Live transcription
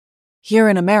Here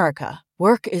in America,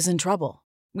 work is in trouble.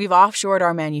 We've offshored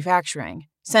our manufacturing,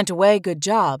 sent away good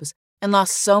jobs, and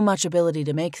lost so much ability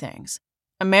to make things.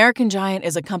 American Giant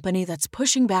is a company that's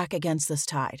pushing back against this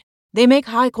tide. They make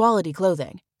high-quality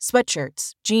clothing,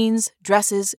 sweatshirts, jeans,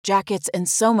 dresses, jackets, and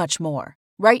so much more,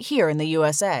 right here in the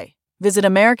USA. Visit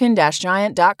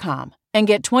American-Giant.com and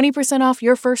get 20% off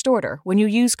your first order when you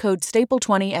use code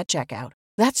STAPLE20 at checkout.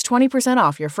 That's 20%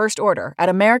 off your first order at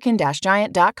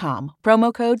American-Giant.com,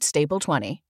 promo code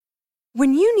STAPLE20.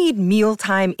 When you need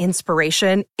mealtime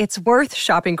inspiration, it's worth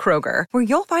shopping Kroger, where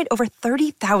you'll find over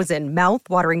 30,000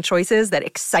 mouth-watering choices that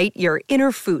excite your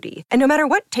inner foodie. And no matter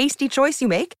what tasty choice you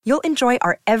make, you'll enjoy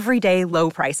our everyday low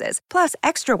prices, plus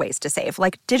extra ways to save,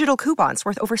 like digital coupons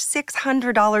worth over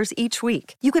 $600 each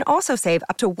week. You can also save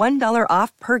up to $1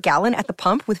 off per gallon at the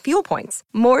pump with fuel points.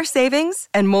 More savings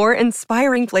and more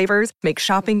inspiring flavors make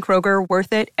shopping Kroger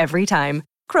worth it every time.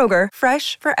 Kroger,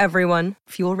 fresh for everyone.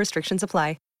 Fuel restrictions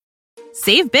apply.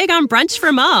 Save big on brunch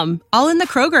for mom, all in the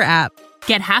Kroger app.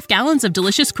 Get half gallons of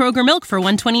delicious Kroger milk for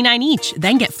 $1.29 each.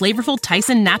 Then get flavorful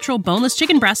Tyson natural boneless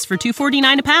chicken breasts for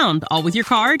 $2.49 a pound, all with your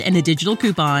card and a digital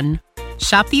coupon.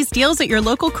 Shop these deals at your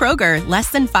local Kroger,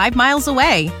 less than 5 miles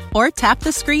away. Or tap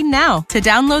the screen now to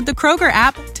download the Kroger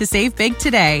app to save big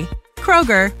today.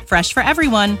 Kroger, fresh for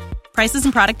everyone. Prices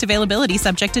and product availability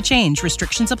subject to change.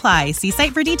 Restrictions apply. See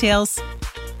site for details.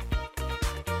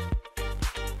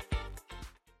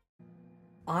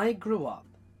 I grew up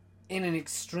in an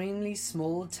extremely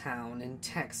small town in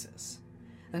Texas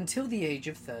until the age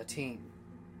of 13,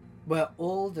 where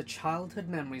all the childhood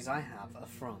memories I have are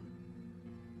from.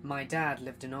 My dad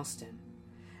lived in Austin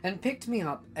and picked me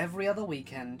up every other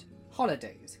weekend,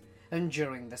 holidays, and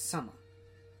during the summer.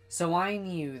 So I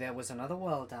knew there was another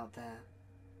world out there,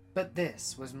 but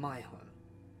this was my home.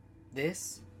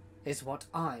 This is what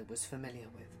I was familiar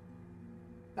with.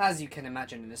 As you can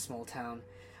imagine, in a small town,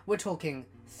 we're talking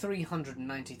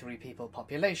 393 people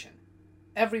population.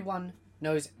 Everyone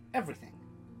knows everything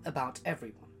about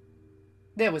everyone.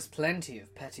 There was plenty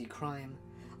of petty crime,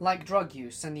 like drug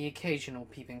use and the occasional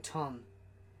peeping Tom.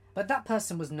 But that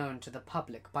person was known to the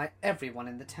public by everyone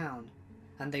in the town,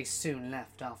 and they soon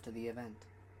left after the event.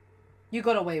 You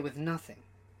got away with nothing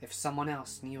if someone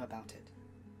else knew about it.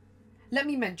 Let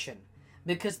me mention,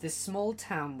 because this small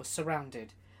town was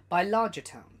surrounded by larger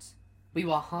towns, we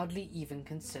were hardly even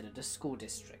considered a school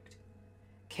district.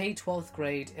 K-12th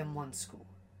grade in one school,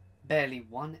 barely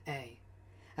 1A.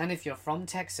 And if you're from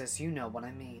Texas, you know what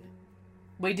I mean.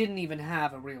 We didn't even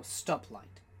have a real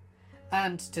stoplight.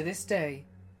 And to this day,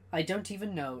 I don't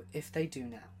even know if they do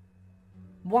now.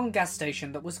 One gas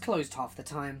station that was closed half the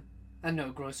time, and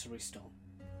no grocery store.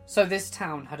 So this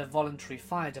town had a voluntary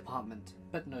fire department,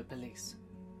 but no police.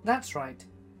 That's right,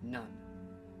 none.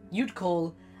 You'd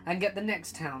call and get the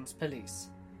next town's police,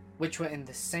 which were in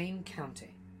the same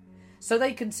county. So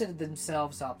they considered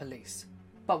themselves our police,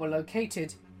 but were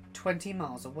located 20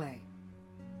 miles away.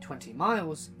 20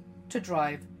 miles to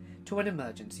drive to an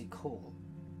emergency call.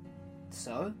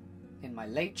 So, in my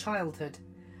late childhood,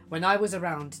 when I was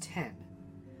around 10,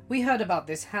 we heard about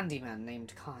this handyman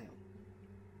named Kyle.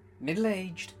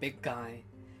 Middle-aged big guy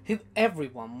who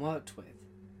everyone worked with,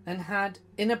 and had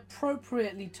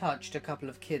inappropriately touched a couple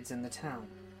of kids in the town.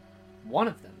 One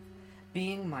of them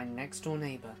being my next-door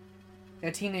neighbor, a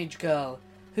teenage girl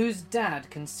whose dad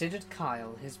considered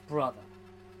Kyle his brother.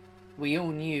 We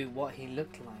all knew what he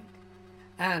looked like,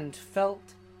 and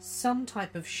felt some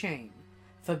type of shame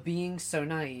for being so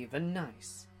naive and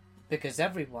nice, because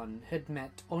everyone had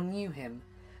met or knew him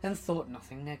and thought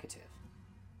nothing negative.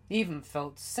 Even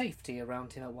felt safety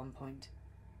around him at one point.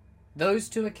 Those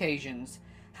two occasions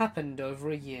happened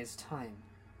over a year's time,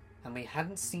 and we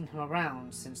hadn't seen him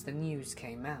around since the news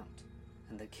came out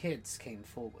and the kids came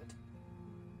forward.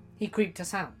 He creeped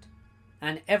us out,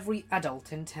 and every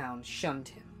adult in town shunned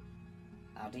him.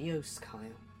 Adios, Kyle.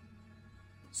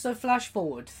 So flash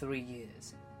forward 3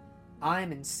 years. I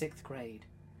am in 6th grade,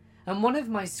 and one of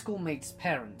my schoolmates'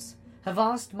 parents have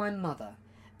asked my mother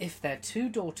if their 2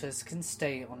 daughters can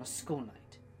stay on a school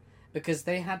night, because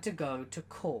they had to go to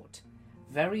court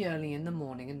very early in the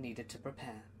morning and needed to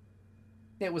prepare.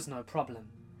 It was no problem,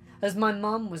 as my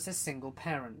mum was a single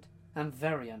parent and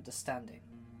very understanding.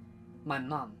 My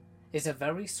mum is a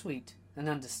very sweet and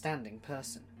understanding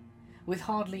person, with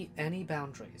hardly any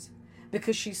boundaries,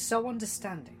 because she's so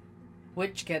understanding,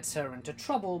 which gets her into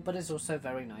trouble but is also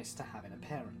very nice to have in a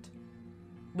parent.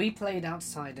 We played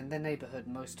outside in the neighbourhood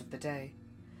most of the day,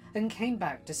 and came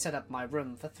back to set up my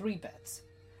room for 3 beds,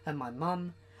 and my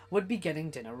mum would be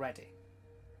getting dinner ready.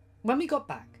 When we got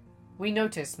back, we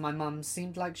noticed my mum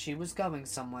seemed like she was going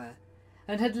somewhere,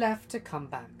 and had left to come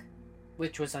back,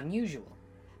 which was unusual,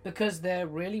 because there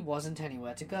really wasn't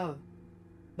anywhere to go.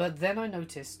 But then I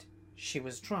noticed she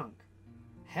was drunk,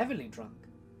 heavily drunk.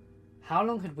 How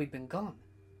long had we been gone?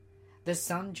 The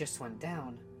sun just went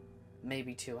down,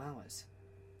 maybe 2 hours.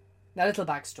 A little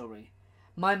backstory.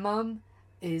 My mum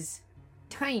is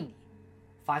tiny,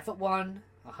 5'1",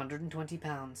 120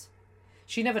 pounds.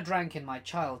 She never drank in my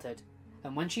childhood,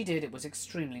 and when she did it was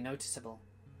extremely noticeable.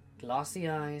 Glassy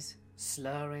eyes,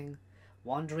 slurring,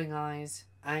 wandering eyes,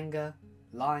 anger,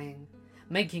 lying,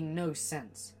 making no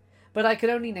sense. But I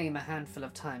could only name a handful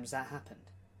of times that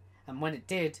happened, and when it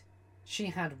did, she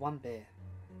had one beer.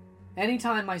 Any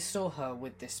time I saw her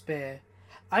with this beer,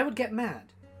 I would get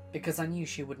mad, because I knew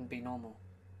she wouldn't be normal.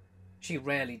 She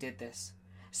rarely did this,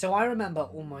 so I remember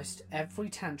almost every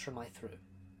tantrum I threw.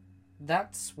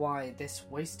 That's why this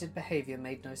wasted behaviour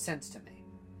made no sense to me,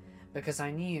 because I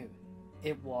knew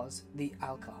it was the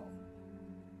alcohol.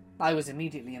 I was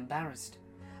immediately embarrassed.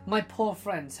 My poor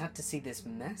friends had to see this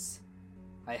mess.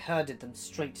 I herded them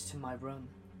straight to my room,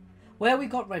 where we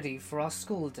got ready for our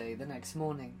school day the next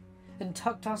morning, and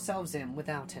tucked ourselves in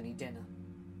without any dinner.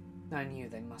 I knew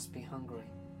they must be hungry.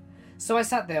 So I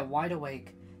sat there wide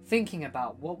awake, thinking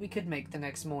about what we could make the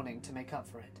next morning to make up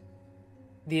for it.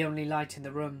 The only light in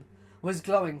the room was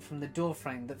glowing from the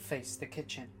doorframe that faced the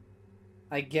kitchen.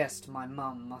 I guessed my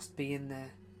mum must be in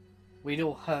there. We'd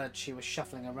all heard she was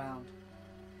shuffling around.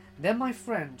 Then my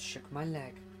friend shook my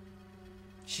leg.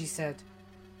 She said,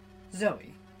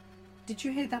 "Zoe, did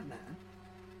you hear that man?"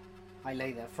 I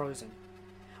lay there frozen.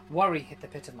 Worry hit the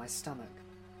pit of my stomach,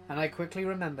 and I quickly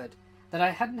remembered that I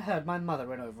hadn't heard my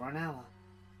mother in over an hour.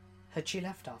 Had she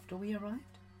left after we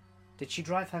arrived? Did she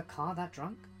drive her car that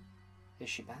drunk? Is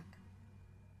she back?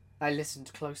 I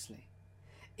listened closely,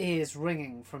 ears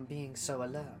ringing from being so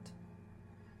alert.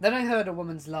 Then I heard a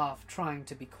woman's laugh trying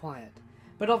to be quiet,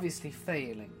 but obviously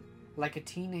failing, like a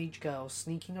teenage girl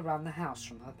sneaking around the house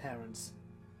from her parents.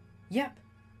 Yep,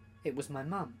 it was my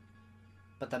mum,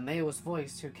 but the male's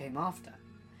voice who came after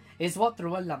is what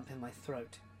threw a lump in my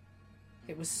throat.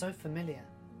 It was so familiar,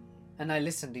 and I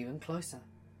listened even closer.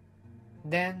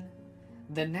 Then,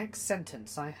 the next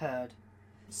sentence I heard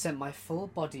sent my full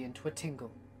body into a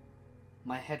tingle.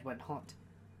 My head went hot,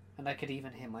 and I could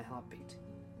even hear my heartbeat.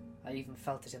 I even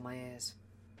felt it in my ears.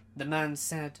 The man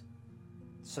said,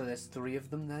 "So there's 3 of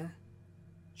them there?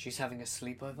 She's having a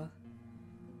sleepover?"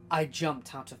 I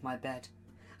jumped out of my bed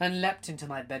and leapt into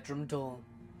my bedroom door,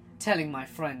 telling my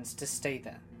friends to stay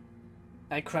there.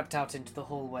 I crept out into the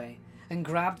hallway and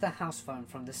grabbed the house phone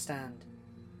from the stand.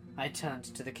 I turned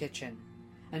to the kitchen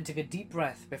and took a deep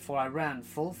breath before I ran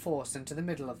full force into the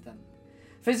middle of them,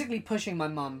 physically pushing my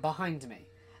mum behind me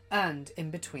and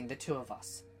in between the two of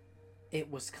us. It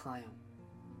was Kyle.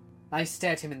 I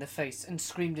stared him in the face and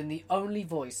screamed in the only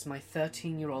voice my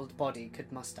 13-year-old body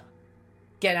could muster.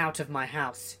 "Get out of my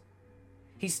house!"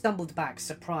 He stumbled back,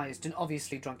 surprised and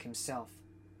obviously drunk himself.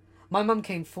 My mum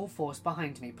came full force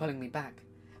behind me, pulling me back,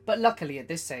 but luckily at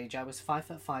this age I was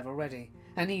 5'5" already,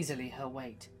 and easily her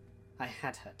weight. I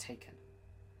had her taken.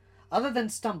 Other than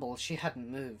stumble, she hadn't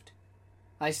moved.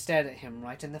 I stared at him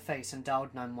right in the face and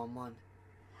dialed 911.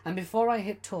 And before I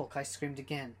hit talk, I screamed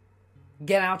again,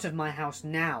 "Get out of my house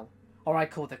now, or I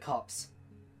call the cops."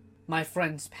 My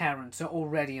friend's parents are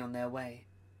already on their way,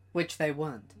 which they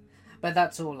weren't, but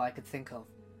that's all I could think of.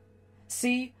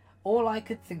 See, all I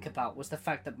could think about was the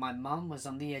fact that my mum was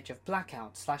on the edge of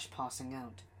blackout/passing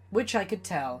out, which I could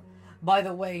tell by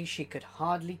the way she could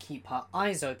hardly keep her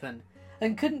eyes open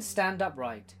and couldn't stand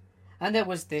upright. And there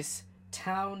was this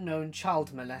town-known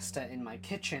child molester in my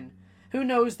kitchen who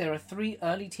knows there are 3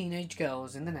 early teenage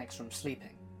girls in the next room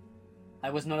sleeping.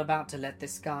 I was not about to let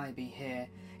this guy be here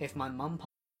if my mum...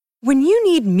 When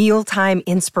you need mealtime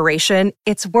inspiration,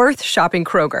 it's worth shopping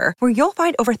Kroger, where you'll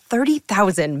find over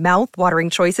 30,000 mouth-watering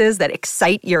choices that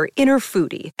excite your inner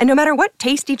foodie. And no matter what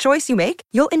tasty choice you make,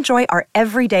 you'll enjoy our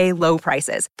everyday low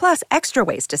prices, plus extra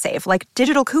ways to save, like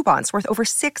digital coupons worth over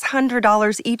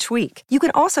 $600 each week. You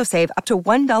can also save up to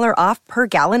 $1 off per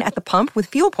gallon at the pump with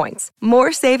fuel points.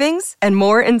 More savings and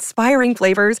more inspiring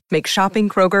flavors make shopping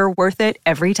Kroger worth it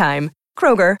every time.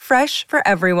 Kroger, fresh for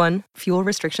everyone. Fuel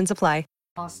restrictions apply.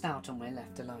 Passed out and we're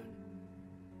left alone.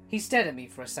 He stared at me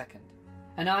for a second,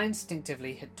 and I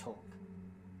instinctively hit talk.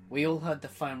 We all heard the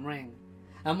phone ring,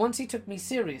 and once he took me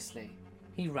seriously,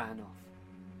 he ran off.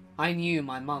 I knew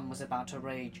my mum was about to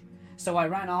rage, so I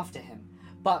ran after him,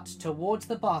 but towards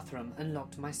the bathroom and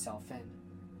locked myself in.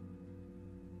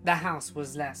 The house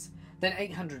was less than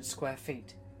 800 square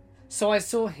feet, so I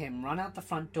saw him run out the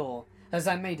front door as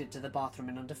I made it to the bathroom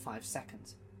in under 5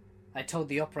 seconds. I told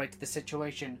the operator the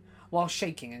situation while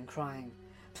shaking and crying,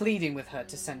 pleading with her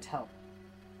to send help.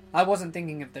 I wasn't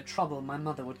thinking of the trouble my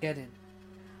mother would get in.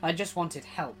 I just wanted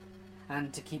help,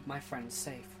 and to keep my friends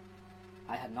safe.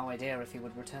 I had no idea if he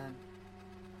would return.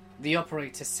 The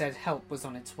operator said help was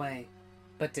on its way,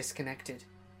 but disconnected.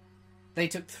 They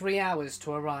took 3 hours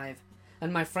to arrive,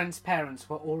 and my friend's parents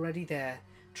were already there,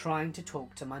 trying to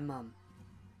talk to my mum.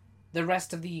 The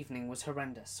rest of the evening was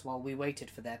horrendous while we waited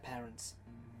for their parents.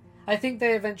 I think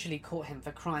they eventually caught him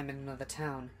for crime in another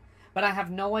town, but I have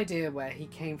no idea where he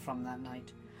came from that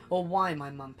night, or why my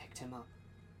mum picked him up.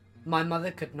 My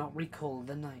mother could not recall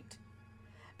the night,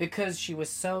 because she was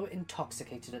so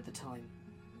intoxicated at the time.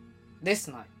 This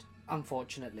night,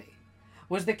 unfortunately,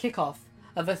 was the kick-off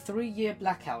of a 3-year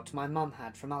blackout my mum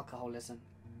had from alcoholism.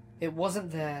 It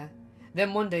wasn't there,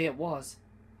 then one day it was,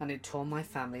 and it tore my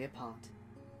family apart.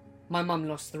 My mum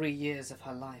lost 3 years of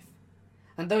her life,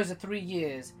 and those are 3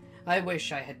 years I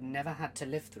wish I had never had to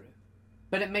live through,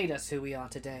 but it made us who we are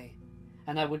today,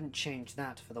 and I wouldn't change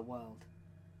that for the world.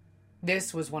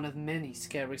 This was one of many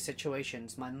scary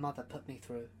situations my mother put me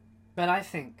through, but I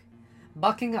think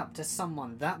bucking up to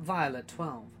someone that vile at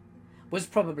 12 was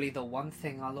probably the one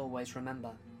thing I'll always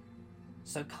remember.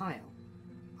 So Kyle,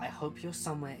 I hope you're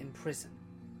somewhere in prison,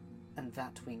 and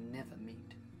that we never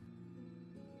meet.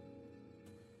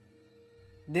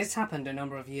 This happened a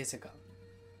number of years ago.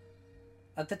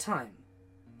 At the time,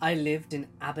 I lived in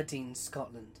Aberdeen,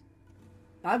 Scotland.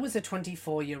 I was a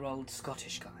 24-year-old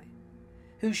Scottish guy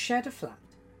who shared a flat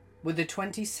with a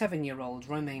 27-year-old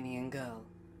Romanian girl.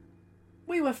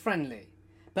 We were friendly,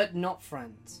 but not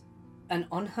friends, and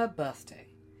on her birthday,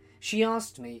 she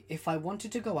asked me if I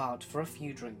wanted to go out for a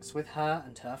few drinks with her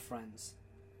and her friends.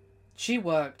 She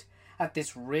worked at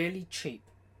this really cheap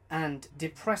and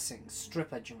depressing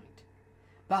stripper joint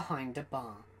behind a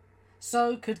bar,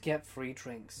 so could get free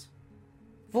drinks.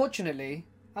 Fortunately,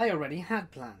 I already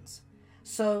had plans,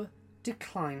 so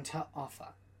declined her offer.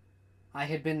 I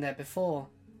had been there before,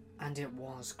 and it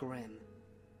was grim.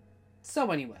 So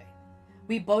anyway,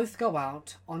 we both go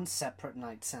out on separate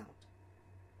nights out.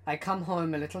 I come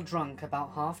home a little drunk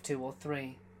about 2:30 or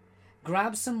 3,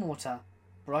 grab some water,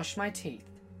 brush my teeth,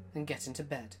 and get into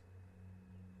bed.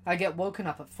 I get woken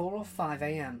up at 4 or 5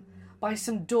 a.m. by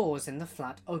some doors in the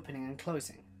flat opening and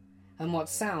closing, and what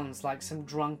sounds like some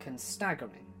drunken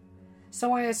staggering,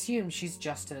 so I assume she's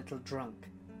just a little drunk.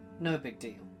 No big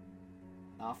deal.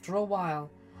 After a while,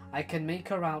 I can make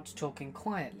her out talking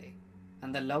quietly,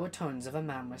 and the lower tones of a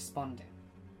man responding.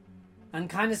 I'm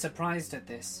kinda surprised at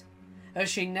this, as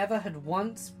she never had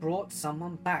once brought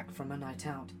someone back from a night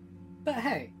out. But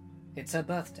hey, it's her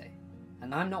birthday,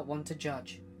 and I'm not one to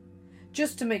judge.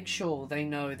 Just to make sure they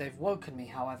know they've woken me,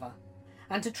 however,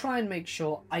 and to try and make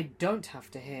sure I don't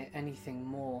have to hear anything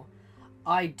more,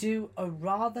 I do a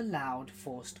rather loud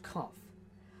forced cough,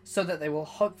 so that they will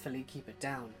hopefully keep it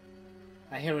down.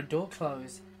 I hear a door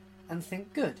close and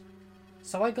think good,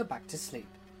 so I go back to sleep.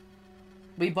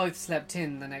 We both slept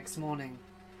in the next morning,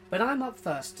 but I'm up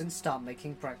first and start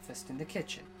making breakfast in the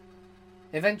kitchen.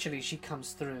 Eventually she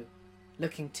comes through,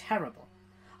 looking terrible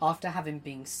after having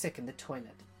been sick in the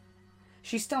toilet.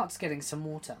 She starts getting some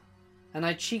water, and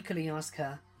I cheekily ask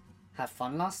her, "Have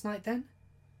fun last night then?"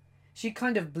 She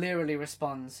kind of blearily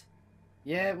responds,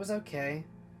 "Yeah, it was okay."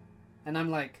 And I'm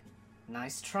like,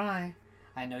 "Nice try.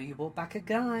 I know you brought back a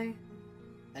guy."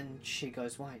 And she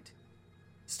goes white.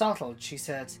 Startled, she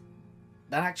said,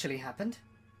 "That actually happened?"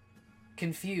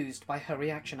 Confused by her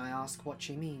reaction, I ask what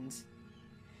she means.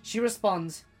 She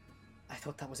responds, "I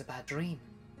thought that was a bad dream."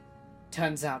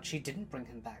 Turns out she didn't bring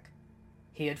him back.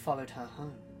 He had followed her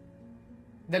home.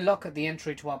 The lock at the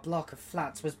entry to our block of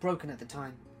flats was broken at the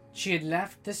time. She had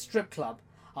left the strip club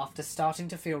after starting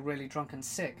to feel really drunk and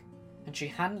sick, and she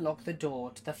hadn't locked the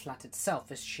door to the flat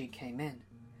itself as she came in,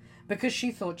 because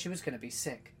she thought she was going to be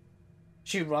sick.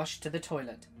 She rushed to the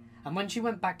toilet, and when she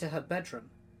went back to her bedroom,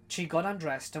 she got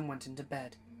undressed and went into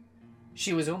bed.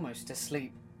 She was almost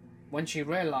asleep when she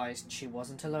realized she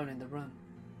wasn't alone in the room.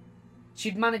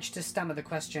 She'd managed to stammer the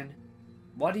question,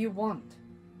 "What do you want?"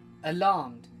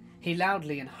 Alarmed, he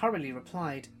loudly and hurriedly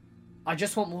replied, "I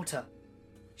just want water."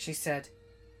 She said,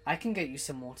 "I can get you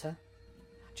some water,"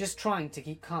 just trying to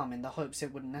keep calm in the hopes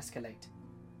it wouldn't escalate.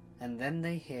 And then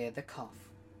they hear the cough.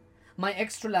 My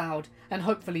extra loud and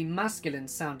hopefully masculine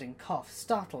sounding cough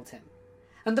startled him,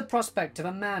 and the prospect of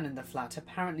a man in the flat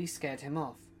apparently scared him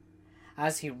off,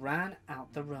 as he ran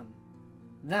out the room.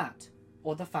 That,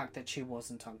 or the fact that she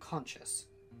wasn't unconscious.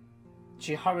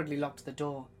 She hurriedly locked the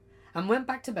door, and went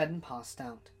back to bed and passed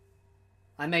out.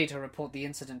 I made her report the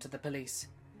incident to the police,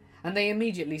 and they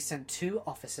immediately sent 2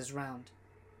 officers round,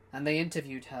 and they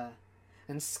interviewed her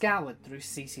and scoured through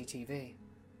CCTV.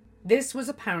 This was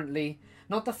apparently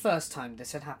not the first time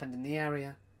this had happened in the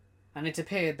area, and it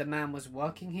appeared the man was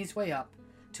working his way up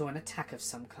to an attack of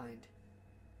some kind.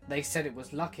 They said it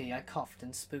was lucky I coughed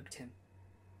and spooked him.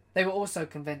 They were also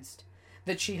convinced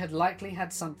that she had likely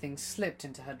had something slipped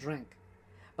into her drink,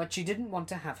 but she didn't want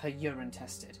to have her urine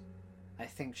tested. I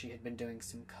think she had been doing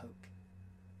some coke.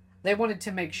 They wanted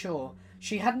to make sure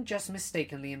she hadn't just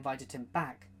mistakenly invited him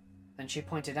back, and she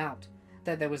pointed out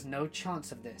that there was no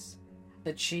chance of this,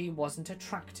 that she wasn't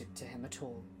attracted to him at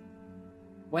all.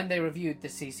 When they reviewed the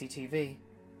CCTV,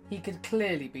 he could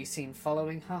clearly be seen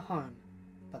following her home,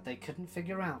 but they couldn't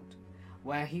figure out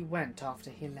where he went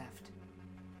after he left.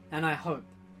 And I hope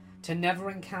to never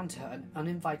encounter an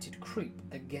uninvited creep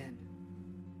again.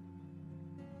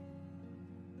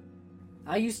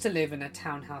 I used to live in a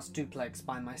townhouse duplex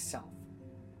by myself,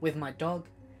 with my dog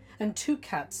and 2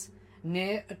 cats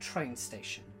near a train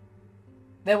station.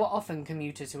 There were often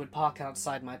commuters who would park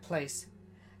outside my place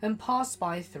and pass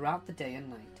by throughout the day and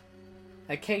night.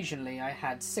 Occasionally I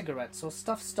had cigarettes or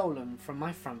stuff stolen from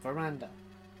my front veranda.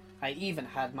 I even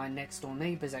had my next-door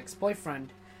neighbour's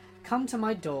ex-boyfriend come to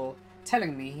my door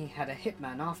telling me he had a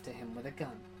hitman after him with a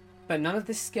gun. But none of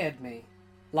this scared me,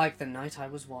 like the night I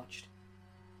was watched.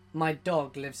 My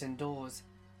dog lives indoors,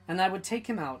 and I would take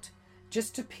him out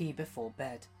just to pee before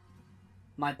bed.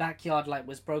 My backyard light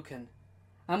was broken,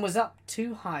 and was up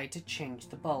too high to change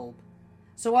the bulb,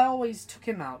 so I always took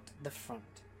him out the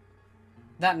front.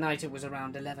 That night it was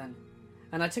around 11,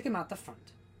 and I took him out the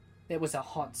front. It was a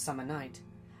hot summer night,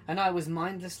 and I was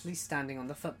mindlessly standing on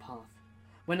the footpath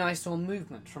when I saw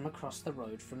movement from across the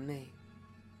road from me.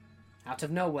 Out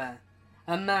of nowhere,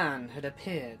 a man had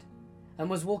appeared and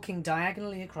was walking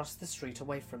diagonally across the street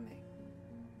away from me.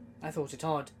 I thought it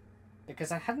odd,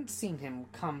 because I hadn't seen him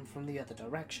come from the other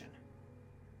direction.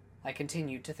 I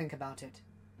continued to think about it.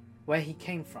 Where he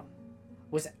came from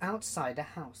was outside a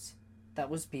house that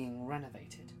was being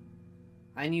renovated.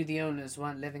 I knew the owners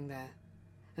weren't living there,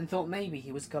 and thought maybe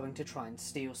he was going to try and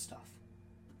steal stuff.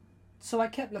 So I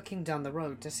kept looking down the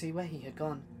road to see where he had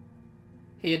gone.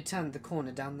 He had turned the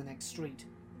corner down the next street.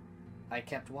 I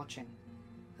kept watching,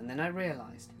 and then I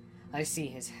realized I see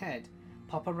his head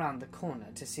pop around the corner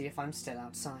to see if I'm still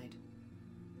outside.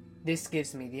 This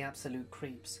gives me the absolute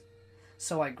creeps,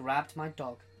 so I grabbed my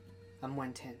dog and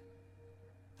went in.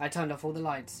 I turned off all the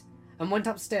lights and went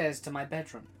upstairs to my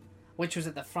bedroom, which was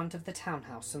at the front of the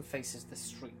townhouse and faces the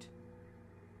street.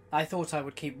 I thought I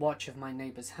would keep watch of my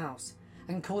neighbour's house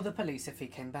and call the police if he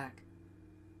came back.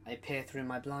 I peer through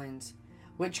my blinds,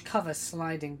 which cover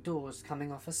sliding doors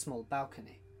coming off a small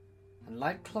balcony, and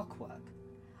like clockwork,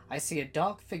 I see a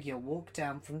dark figure walk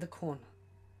down from the corner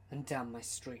and down my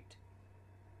street.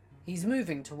 He's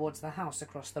moving towards the house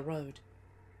across the road,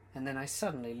 and then I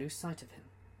suddenly lose sight of him.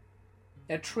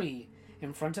 A tree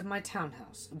in front of my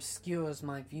townhouse obscures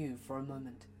my view for a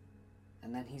moment,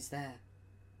 and then he's there.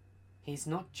 He's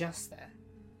not just there.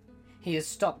 He has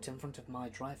stopped in front of my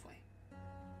driveway,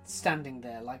 standing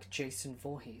there like Jason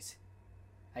Voorhees.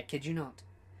 I kid you not.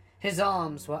 His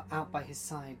arms were out by his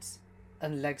sides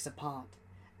and legs apart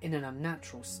in an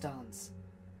unnatural stance,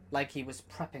 like he was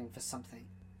prepping for something,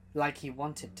 like he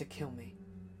wanted to kill me.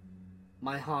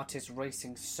 My heart is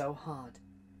racing so hard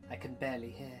I can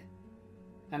barely hear,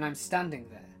 and I'm standing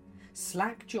there,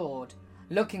 slack-jawed,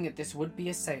 looking at this would-be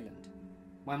assailant,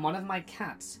 when one of my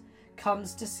cats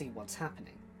comes to see what's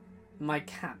happening. My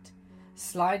cat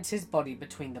slides his body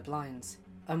between the blinds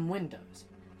and windows,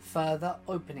 further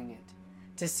opening it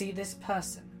to see this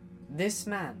person, this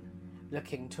man,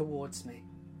 looking towards me.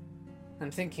 I'm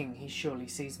thinking he surely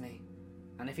sees me,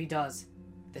 and if he does,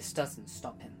 this doesn't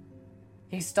stop him.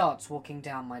 He starts walking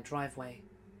down my driveway,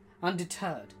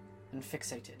 undeterred and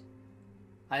fixated.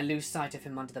 I lose sight of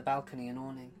him under the balcony and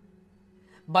awning.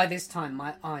 By this time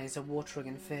my eyes are watering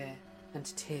in fear and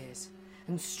tears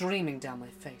and streaming down my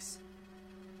face.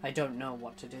 I don't know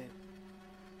what to do.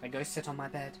 I go sit on my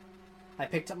bed. I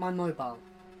picked up my mobile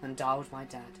and dialed my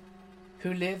dad,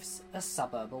 who lives a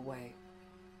suburb away.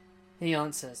 He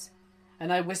answers,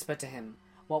 and I whisper to him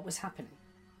what was happening,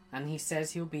 and he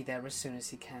says he'll be there as soon as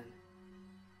he can.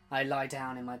 I lie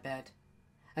down in my bed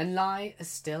and lie as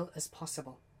still as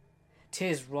possible,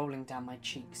 tears rolling down my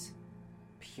cheeks,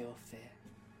 pure fear,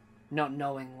 not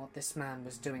knowing what this man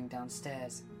was doing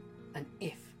downstairs and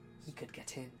if he could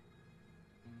get in.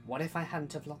 What if I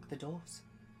hadn't have locked the doors?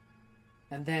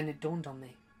 And then it dawned on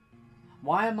me.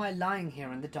 Why am I lying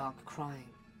here in the dark crying?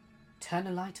 Turn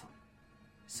a light on.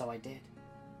 So I did.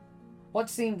 What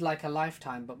seemed like a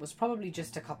lifetime but was probably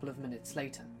just a couple of minutes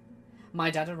later, my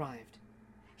dad arrived.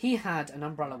 He had an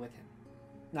umbrella with him.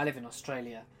 I live in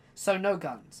Australia, so no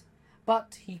guns,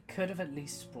 but he could have at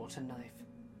least brought a knife.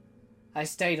 I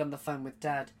stayed on the phone with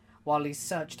Dad while he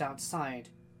searched outside,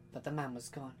 but the man was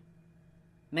gone.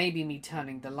 Maybe me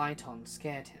turning the light on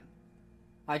scared him.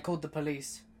 I called the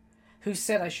police, who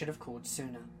said I should have called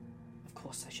sooner. Of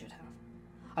course I should have.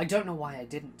 I don't know why I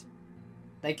didn't.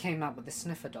 They came out with a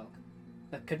sniffer dog,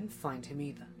 but couldn't find him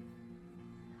either.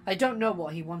 I don't know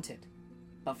what he wanted,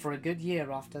 but for a good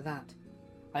year after that,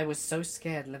 I was so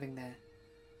scared living there,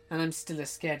 and I'm still a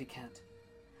scaredy cat.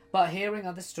 But hearing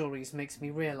other stories makes me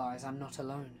realise I'm not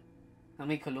alone, and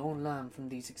we can all learn from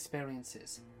these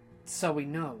experiences, so we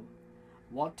know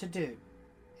what to do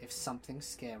if something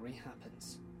scary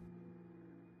happens.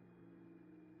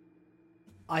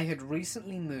 I had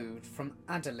recently moved from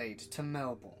Adelaide to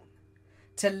Melbourne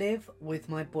to live with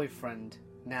my boyfriend,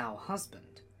 now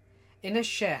husband, in a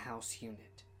share house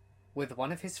unit with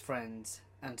one of his friends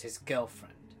and his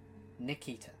girlfriend,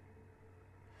 Nikita.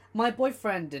 My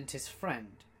boyfriend and his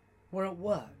friend were at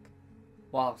work,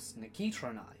 whilst Nikita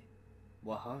and I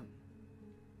were home.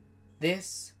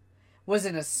 This was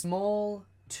in a small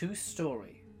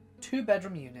 2-story,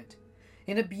 2-bedroom unit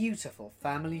in a beautiful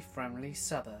family-friendly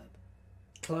suburb,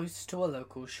 close to a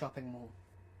local shopping mall.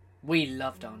 We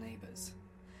loved our neighbours,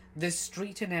 the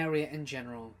street and area in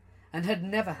general, and had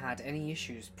never had any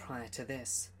issues prior to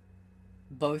this.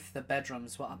 Both the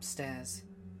bedrooms were upstairs.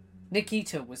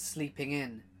 Nikita was sleeping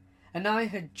in, and I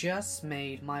had just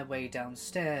made my way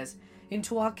downstairs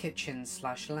into our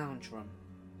kitchen/lounge room.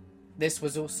 This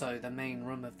was also the main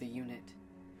room of the unit,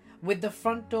 with the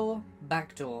front door,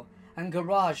 back door, and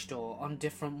garage door on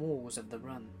different walls of the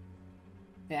room.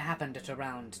 It happened at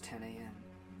around 10 a.m.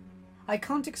 I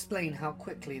can't explain how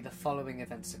quickly the following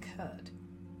events occurred,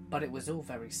 but it was all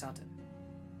very sudden.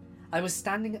 I was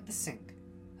standing at the sink,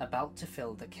 about to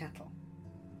fill the kettle,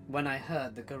 when I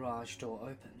heard the garage door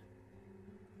open.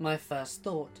 My first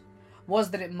thought was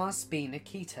that it must be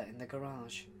Nikita in the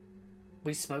garage.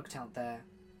 We smoked out there,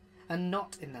 and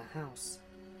not in the house,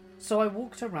 so I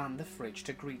walked around the fridge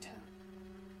to greet her.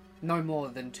 No more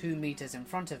than 2 meters in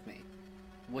front of me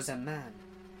was a man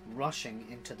rushing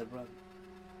into the room.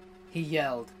 He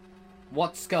yelled,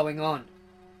 "What's going on?"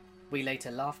 We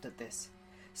later laughed at this,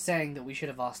 saying that we should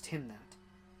have asked him that.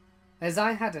 As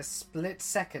I had a split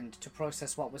second to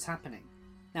process what was happening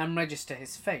and register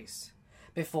his face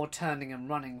before turning and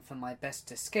running for my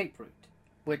best escape route,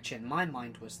 which in my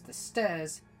mind was the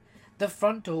stairs, the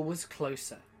front door was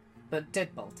closer, but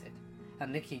deadbolted,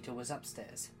 and Nikita was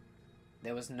upstairs.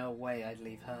 There was no way I'd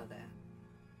leave her there.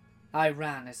 I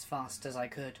ran as fast as I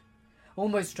could,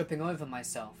 almost tripping over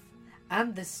myself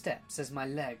and the steps as my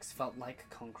legs felt like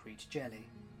concrete jelly,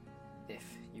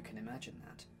 if you can imagine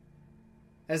that.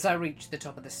 As I reached the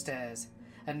top of the stairs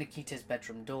and Nikita's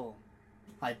bedroom door,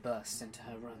 I burst into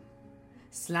her room,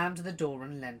 slammed the door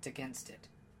and leant against it,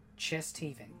 chest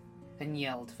heaving, and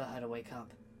yelled for her to wake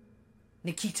up.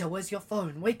 "Nikita, where's your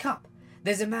phone? Wake up!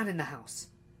 There's a man in the house!"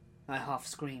 I half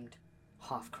screamed,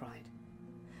 half cried.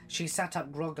 She sat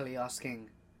up groggily asking,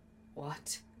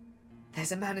 "What?"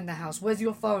 "There's a man in the house. Where's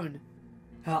your phone?"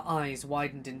 Her eyes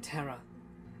widened in terror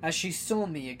as she saw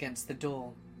me against the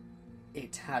door.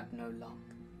 It had no lock.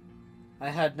 I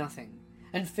heard nothing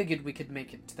and figured we could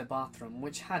make it to the bathroom,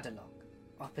 which had a lock,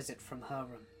 opposite from her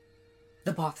room.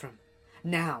 The bathroom!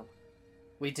 Now!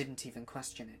 We didn't even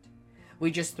question it. We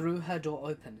just threw her door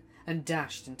open and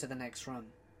dashed into the next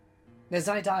room. As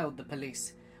I dialed the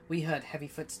police, we heard heavy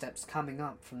footsteps coming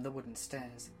up from the wooden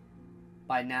stairs.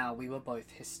 By now we were both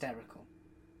hysterical.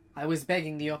 I was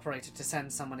begging the operator to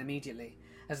send someone immediately,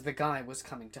 as the guy was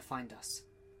coming to find us.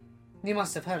 He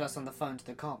must have heard us on the phone to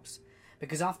the cops,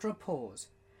 because after a pause,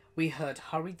 we heard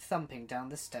hurried thumping down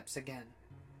the steps again.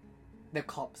 The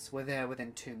cops were there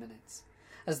within 2 minutes,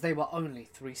 as they were only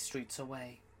 3 streets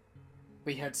away.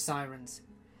 We heard sirens,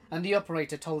 and the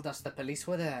operator told us the police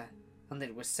were there and that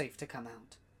it was safe to come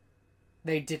out.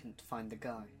 They didn't find the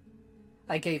guy.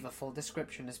 I gave a full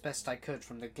description as best I could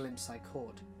from the glimpse I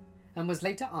caught, and was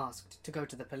later asked to go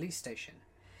to the police station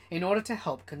in order to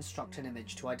help construct an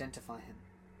image to identify him.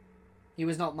 He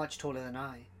was not much taller than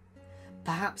I,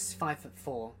 perhaps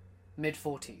 5'4",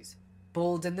 mid-40s,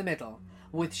 bald in the middle,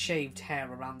 with shaved hair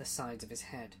around the sides of his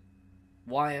head,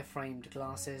 wire-framed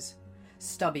glasses,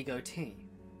 stubby goatee,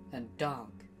 and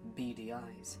dark, beady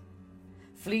eyes.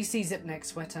 Fleecy zip-neck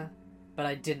sweater, but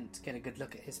I didn't get a good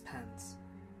look at his pants.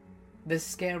 The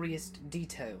scariest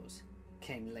details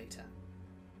came later.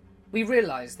 We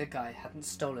realised the guy hadn't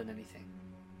stolen anything.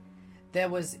 There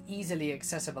was easily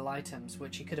accessible items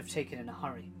which he could have taken in a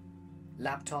hurry.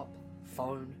 Laptop,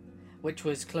 phone, which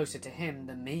was closer to him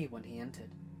than me when he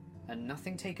entered, and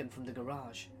nothing taken from the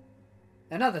garage.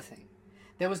 Another thing,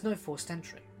 There was no forced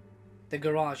entry. The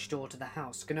garage door to the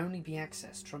house can only be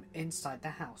accessed from inside the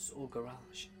house or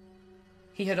garage.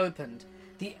 He had opened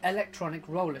the electronic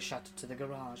roller shutter to the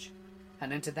garage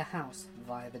and entered the house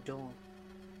via the door.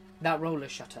 That roller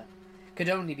shutter could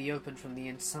only be opened from the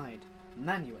inside,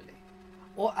 manually,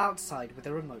 or outside with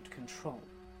a remote control,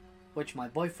 which my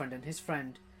boyfriend and his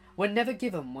friend were never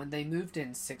given when they moved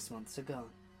in 6 months ago.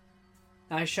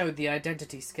 I showed the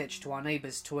identity sketch to our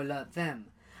neighbours to alert them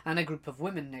and a group of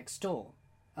women next door,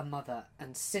 a mother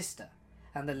and sister,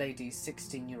 and the lady's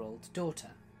 16-year-old daughter,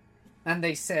 and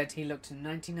they said he looked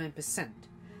 99%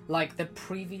 like the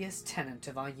previous tenant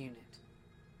of our unit.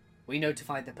 We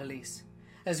notified the police,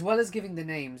 as well as giving the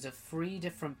names of 3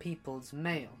 different people's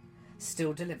mail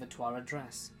still delivered to our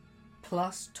address,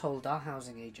 plus told our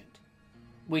housing agent.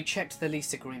 We checked the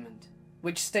lease agreement,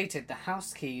 which stated the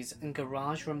house keys and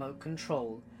garage remote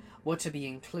control were to be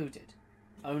included.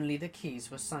 Only the keys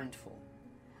were signed for.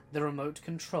 The remote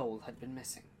control had been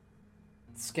missing.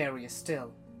 Scarier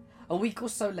still, a week or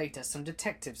so later some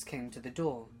detectives came to the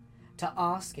door to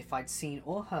ask if I'd seen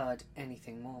or heard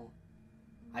anything more.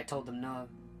 I told them no.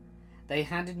 They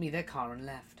handed me their car and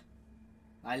left.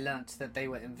 I learnt that they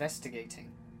were investigating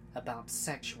about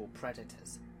sexual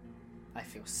predators. I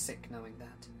feel sick knowing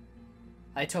that.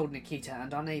 I told Nikita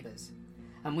and our neighbours,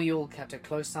 and we all kept a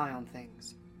close eye on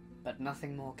things, but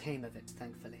nothing more came of it,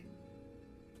 thankfully.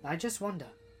 I just wonder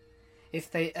if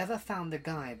they ever found the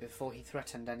guy before he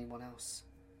threatened anyone else.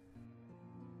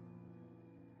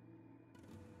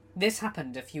 This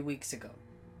happened a few weeks ago.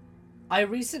 I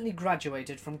recently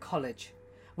graduated from college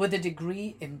with a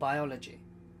degree in biology,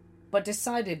 but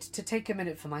decided to take a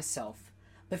minute for myself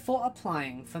before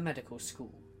applying for medical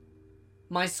school.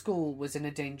 My school was in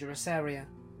a dangerous area,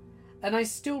 and I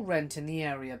still rent in the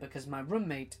area because my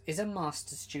roommate is a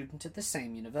master's student at the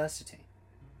same university.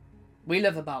 We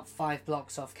live about 5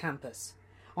 blocks off campus,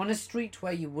 on a street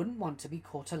where you wouldn't want to be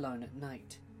caught alone at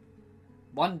night.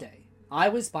 One day, I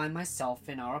was by myself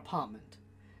in our apartment,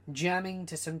 jamming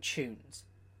to some tunes,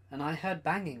 and I heard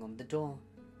banging on the door.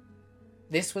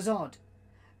 This was odd,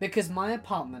 because my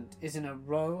apartment is in a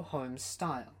row home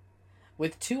style,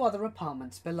 with 2 other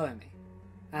apartments below me,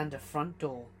 and a front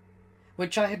door,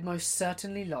 which I had most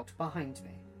certainly locked behind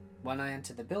me when I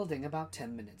entered the building about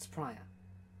 10 minutes prior.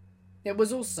 It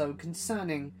was also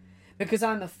concerning because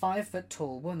I'm a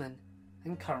 5-foot-tall woman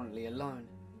and currently alone.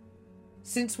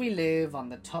 Since we live on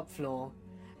the top floor,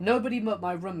 nobody but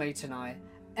my roommate and I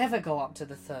ever go up to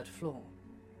the 3rd floor,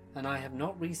 and I have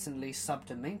not recently subbed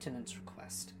a maintenance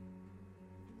request.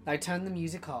 I turned the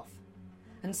music off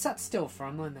and sat still for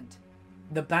a moment.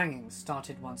 The banging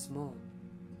started once more.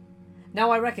 Now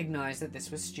I recognise that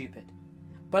this was stupid,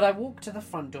 but I walked to the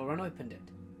front door and opened it,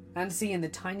 and see in the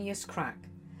tiniest crack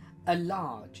a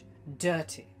large,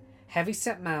 dirty,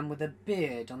 heavy-set man with a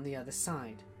beard on the other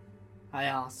side. I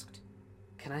asked,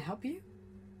 "Can I help you?"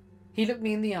 He looked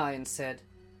me in the eye and said,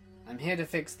 "I'm here to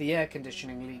fix the air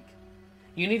conditioning leak.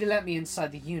 You need to let me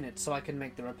inside the unit so I can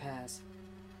make the repairs.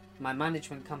 My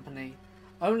management company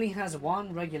only has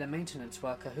 1 regular maintenance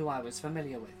worker who I was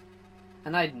familiar with,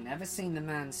 and I'd never seen the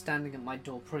man standing at my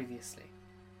door previously."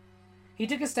 He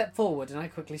took a step forward and I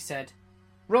quickly said,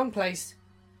 "Wrong place,"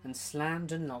 and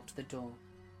slammed and locked the door.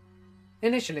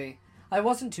 Initially, I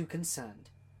wasn't too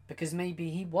concerned, because maybe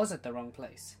he was at the wrong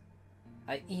place.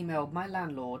 I emailed my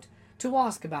landlord to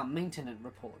ask about maintenance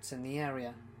reports in the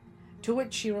area, to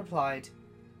which she replied,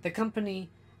 "The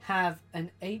company have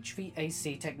an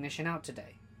HVAC technician out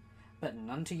today, but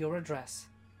none to your address."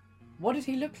 What did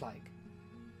he look like?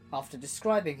 After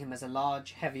describing him as a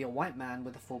large, heavier white man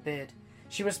with a full beard,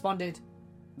 she responded,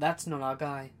 "That's not our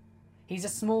guy. He's a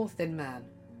small, thin man.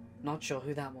 Not sure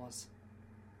who that was."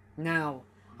 Now,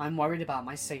 I'm worried about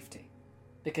my safety,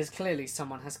 because clearly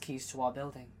someone has keys to our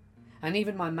building, and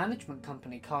even my management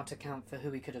company can't account for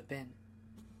who he could have been.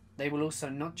 They will also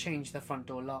not change the front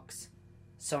door locks,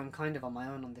 so I'm kind of on my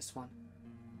own on this one.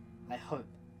 I hope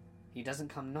he doesn't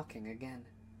come knocking again.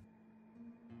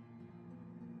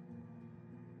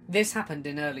 This happened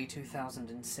in early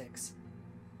 2006,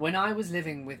 when I was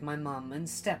living with my mum and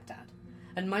stepdad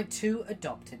and my 2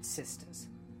 adopted sisters.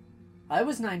 I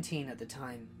was 19 at the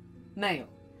time, male,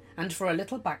 and for a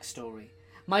little backstory,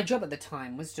 my job at the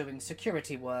time was doing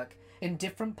security work in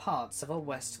different parts of a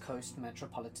West Coast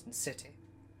metropolitan city.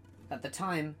 At the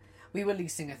time, we were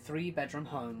leasing a 3-bedroom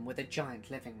home with a giant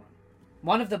living room.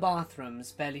 One of the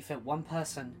bathrooms barely fit 1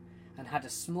 person and had a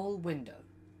small window.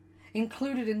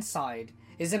 Included inside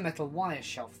is a metal wire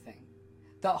shelf thing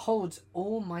that holds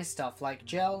all my stuff like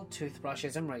gel,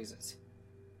 toothbrushes and razors.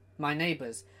 My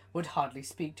neighbours would hardly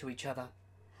speak to each other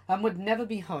and would never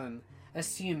be home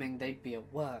assuming they'd be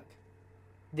at work.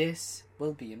 This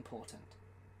will be important.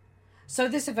 So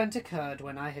this event occurred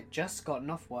when I had just gotten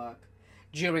off work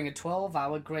during a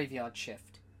 12-hour graveyard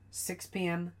shift, 6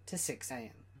 p.m. to 6 a.m.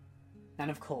 And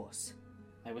of course,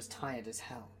 I was tired as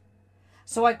hell.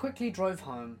 So I quickly drove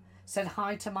home, said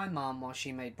hi to my mum while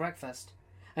she made breakfast,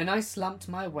 and I slumped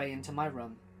my way into my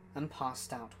room and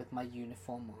passed out with my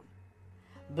uniform on.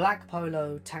 Black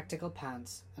polo, tactical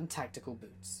pants, and tactical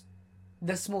boots.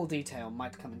 The small detail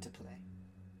might come into play.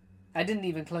 I didn't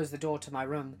even close the door to my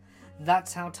room.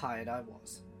 That's how tired I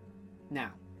was.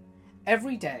 Now,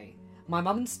 every day, my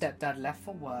mum and stepdad left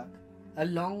for work,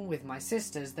 along with my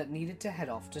sisters that needed to head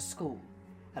off to school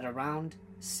at around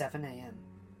 7 a.m.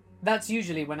 That's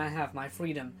usually when I have my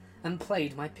freedom and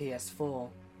played my PS4,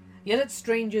 yet at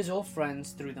strangers or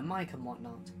friends through the mic and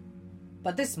whatnot.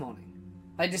 But this morning,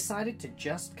 I decided to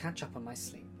just catch up on my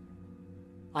sleep.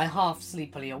 I half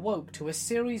sleepily awoke to a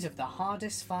series of the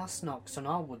hardest fast knocks on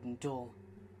our wooden door.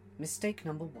 Mistake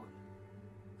number 1.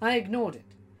 I ignored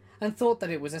it and thought that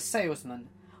it was a salesman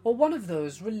or one of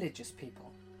those religious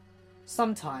people.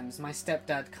 Sometimes my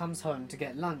stepdad comes home to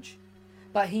get lunch,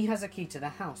 but he has a key to the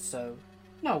house, so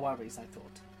no worries, I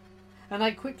thought. And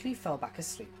I quickly fell back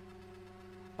asleep.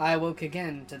 I awoke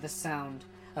again to the sound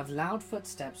of loud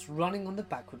footsteps running on the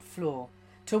backward floor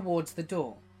towards the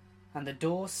door, and the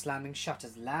door slamming shut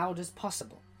as loud as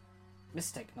possible.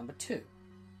 Mistake number 2.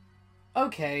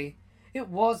 Okay, it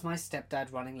was my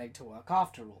stepdad running late to work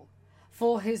after all,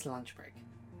 for his lunch break.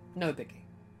 No biggie.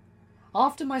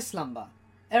 After my slumber,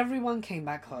 everyone came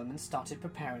back home and started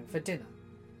preparing for dinner,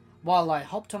 while I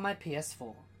hopped on my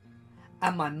PS4,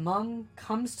 and my mum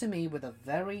comes to me with a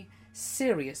very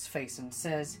serious face and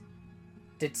says,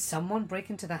 "Did someone break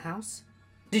into the house?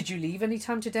 Did you leave any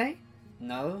time today?"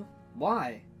 "No.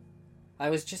 Why?" "I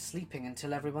was just sleeping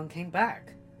until everyone came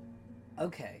back."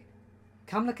 "Okay,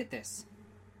 come look at this."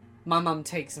 My mum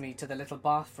takes me to the little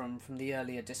bathroom from the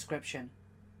earlier description.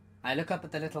 I look up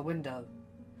at the little window.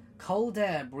 Cold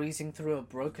air breezing through a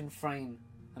broken frame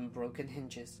and broken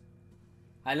hinges.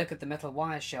 I look at the metal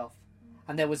wire shelf,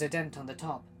 and there was a dent on the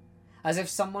top, as if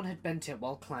someone had bent it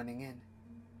while climbing in.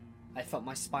 I felt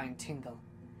my spine tingle,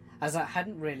 as that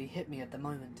hadn't really hit me at the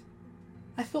moment.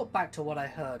 I thought back to what I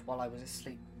heard while I was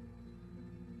asleep.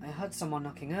 I heard someone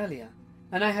knocking earlier,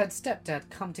 and I heard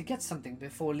stepdad come to get something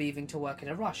before leaving to work in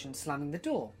a rush and slamming the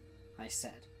door, I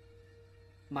said.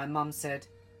 My mum said,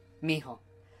 "Mijo,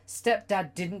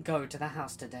 stepdad didn't go to the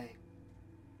house today."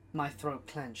 My throat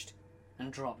clenched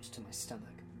and dropped to my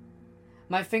stomach.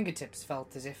 My fingertips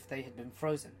felt as if they had been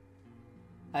frozen.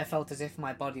 I felt as if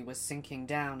my body was sinking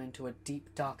down into a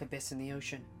deep, dark abyss in the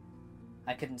ocean.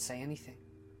 I couldn't say anything.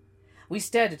 We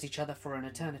stared at each other for an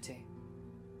eternity.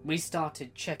 We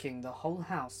started checking the whole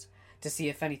house to see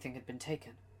if anything had been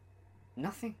taken.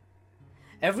 Nothing.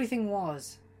 Everything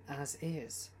was as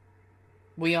is.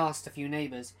 We asked a few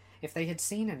neighbours if they had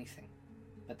seen anything,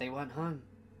 but they weren't home.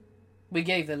 We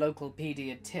gave the local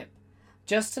PD a tip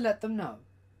just to let them know,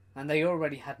 and they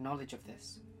already had knowledge of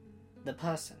this. The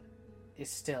person is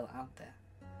still out there.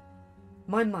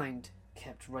 My mind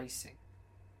kept racing.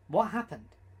 What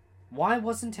happened? Why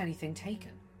wasn't anything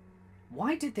taken?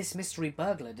 Why did this mystery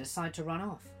burglar decide to run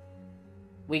off?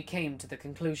 We came to the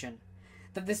conclusion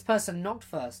that this person knocked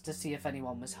first to see if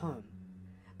anyone was home,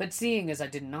 but seeing as I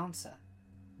didn't answer,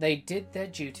 they did their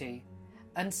duty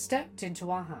and stepped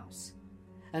into our house.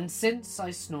 And since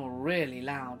I snore really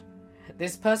loud,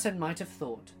 this person might have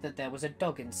thought that there was a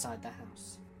dog inside the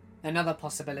house. Another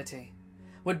possibility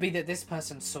would be that this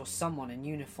person saw someone in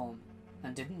uniform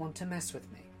and didn't want to mess with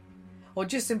me, or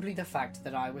just simply the fact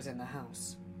that I was in the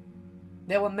house.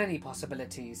 There were many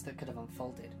possibilities that could have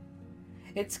unfolded.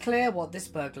 It's clear what this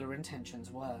burglar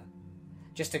intentions were,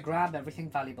 just to grab everything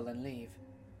valuable and leave.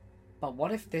 But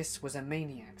what if this was a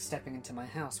maniac stepping into my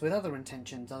house with other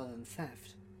intentions other than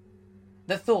theft?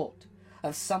 The thought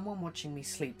of someone watching me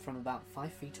sleep from about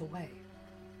 5 feet away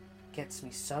gets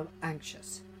me so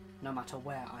anxious no matter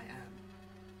where I am.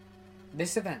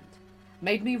 This event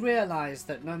made me realize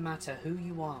that no matter who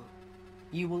you are,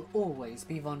 you will always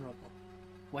be vulnerable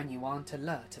when you aren't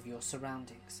alert of your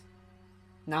surroundings.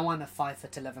 Now I'm a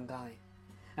 5'11" guy,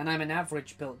 and I'm an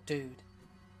average built dude.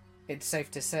 It's safe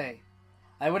to say,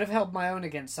 I would have held my own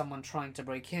against someone trying to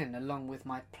break in along with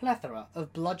my plethora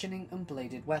of bludgeoning and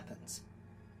bladed weapons.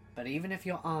 But even if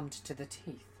you're armed to the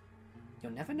teeth,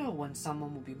 you'll never know when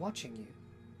someone will be watching you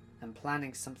and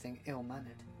planning something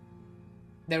ill-mannered.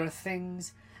 There are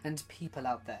things and people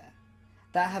out there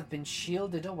that have been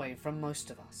shielded away from most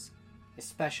of us,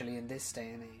 especially in this day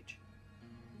and age.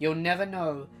 You'll never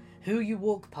know who you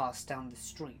walk past down the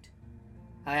street.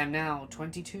 I am now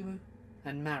 22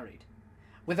 and married,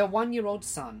 with a 1-year-old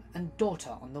son and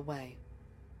daughter on the way.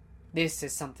 This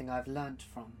is something I've learnt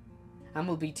from, and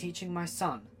will be teaching my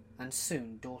son and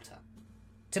soon daughter,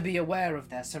 to be aware of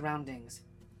their surroundings,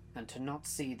 and to not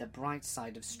see the bright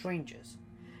side of strangers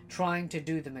trying to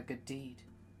do them a good deed.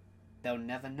 They'll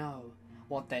never know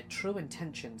what their true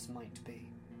intentions might be.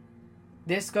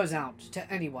 This goes out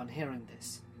to anyone hearing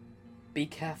this. Be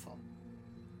careful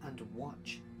and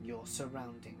watch your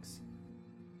surroundings.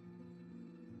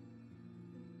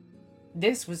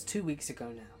 This was 2 weeks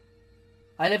ago now.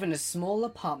 I live in a small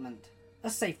apartment, a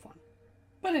safe one.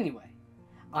 But anyway,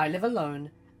 I live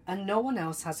alone and no one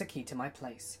else has a key to my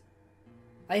place.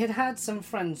 I had had some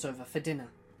friends over for dinner.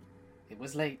 It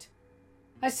was late.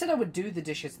 I said I would do the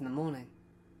dishes in the morning.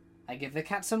 I give the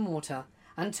cat some water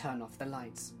and turn off the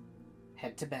lights.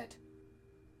 Head to bed.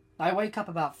 I wake up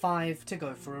about 5 to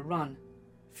go for a run,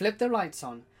 flip the lights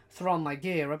on, throw on my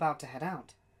gear about to head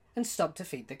out, and stop to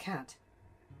feed the cat.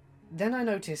 Then I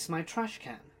notice my trash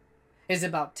can is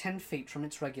about 10 feet from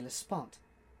its regular spot,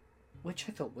 which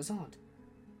I thought was odd.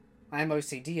 I am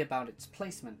OCD about its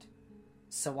placement,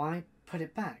 so I put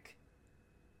it back.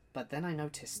 But then I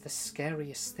notice the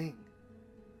scariest thing.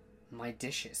 My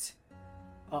dishes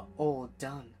are all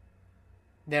done.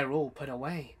 They're all put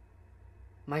away.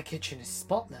 My kitchen is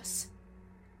spotless.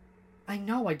 I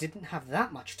know I didn't have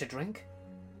that much to drink.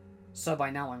 So by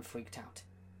now I'm freaked out.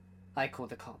 I call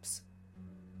the cops.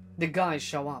 The guys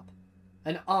show up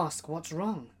and ask what's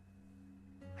wrong.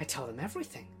 I tell them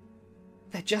everything.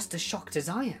 They're just as shocked as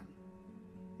I am.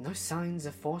 No signs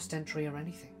of forced entry or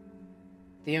anything.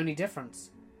 The only difference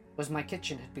was my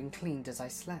kitchen had been cleaned as I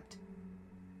slept.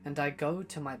 And I go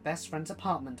to my best friend's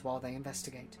apartment while they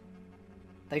investigate.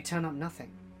 They turn up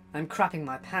nothing. I'm crapping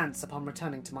my pants upon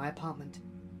returning to my apartment.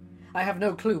 I have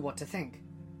no clue what to think.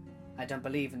 I don't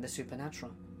believe in the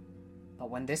supernatural. But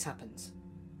when this happens,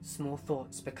 small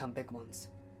thoughts become big ones.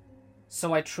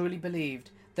 So I truly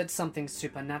believed that something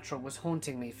supernatural was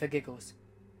haunting me for giggles.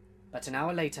 But an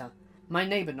hour later, my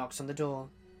neighbour knocks on the door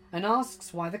and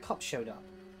asks why the cops showed up.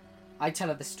 I tell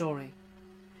her the story.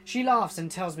 She laughs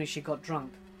and tells me she got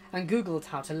drunk and Googled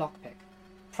how to lockpick,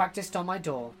 practiced on my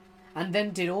door, and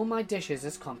then did all my dishes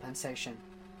as compensation.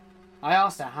 I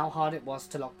asked her how hard it was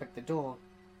to lockpick the door,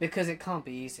 because it can't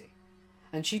be easy.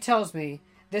 And she tells me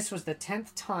this was the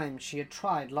 10th time she had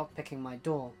tried lockpicking my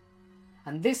door,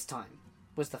 and this time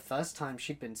was the first time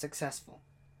she'd been successful.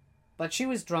 But she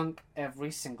was drunk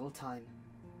every single time.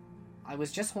 I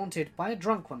was just haunted by a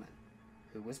drunk woman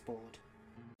who was bored.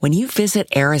 When you visit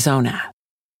Arizona,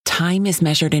 time is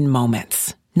measured in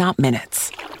moments, not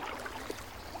minutes.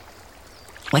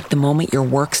 Like the moment your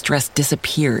work stress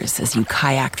disappears as you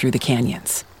kayak through the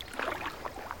canyons.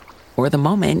 Or the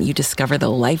moment you discover the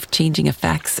life-changing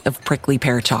effects of prickly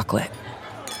pear chocolate.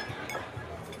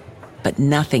 But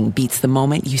nothing beats the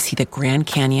moment you see the Grand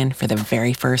Canyon for the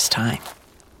very first time.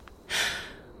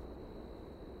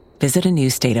 Visit a new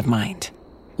state of mind.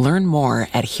 Learn more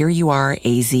at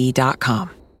hereyouareaz.com.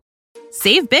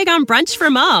 Save big on brunch for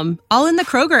mom, all in the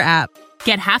Kroger app.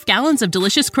 Get half gallons of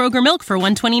delicious Kroger milk for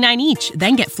 $1.29 each.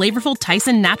 Then get flavorful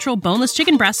Tyson natural boneless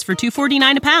chicken breasts for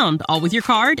 $2.49 a pound, all with your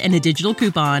card and a digital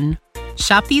coupon.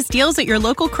 Shop these deals at your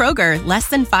local Kroger, less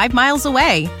than 5 miles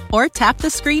away. Or tap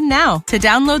the screen now to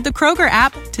download the Kroger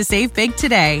app to save big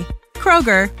today.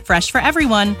 Kroger, fresh for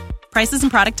everyone. Prices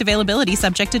and product availability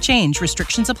subject to change.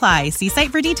 Restrictions apply. See site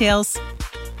for details.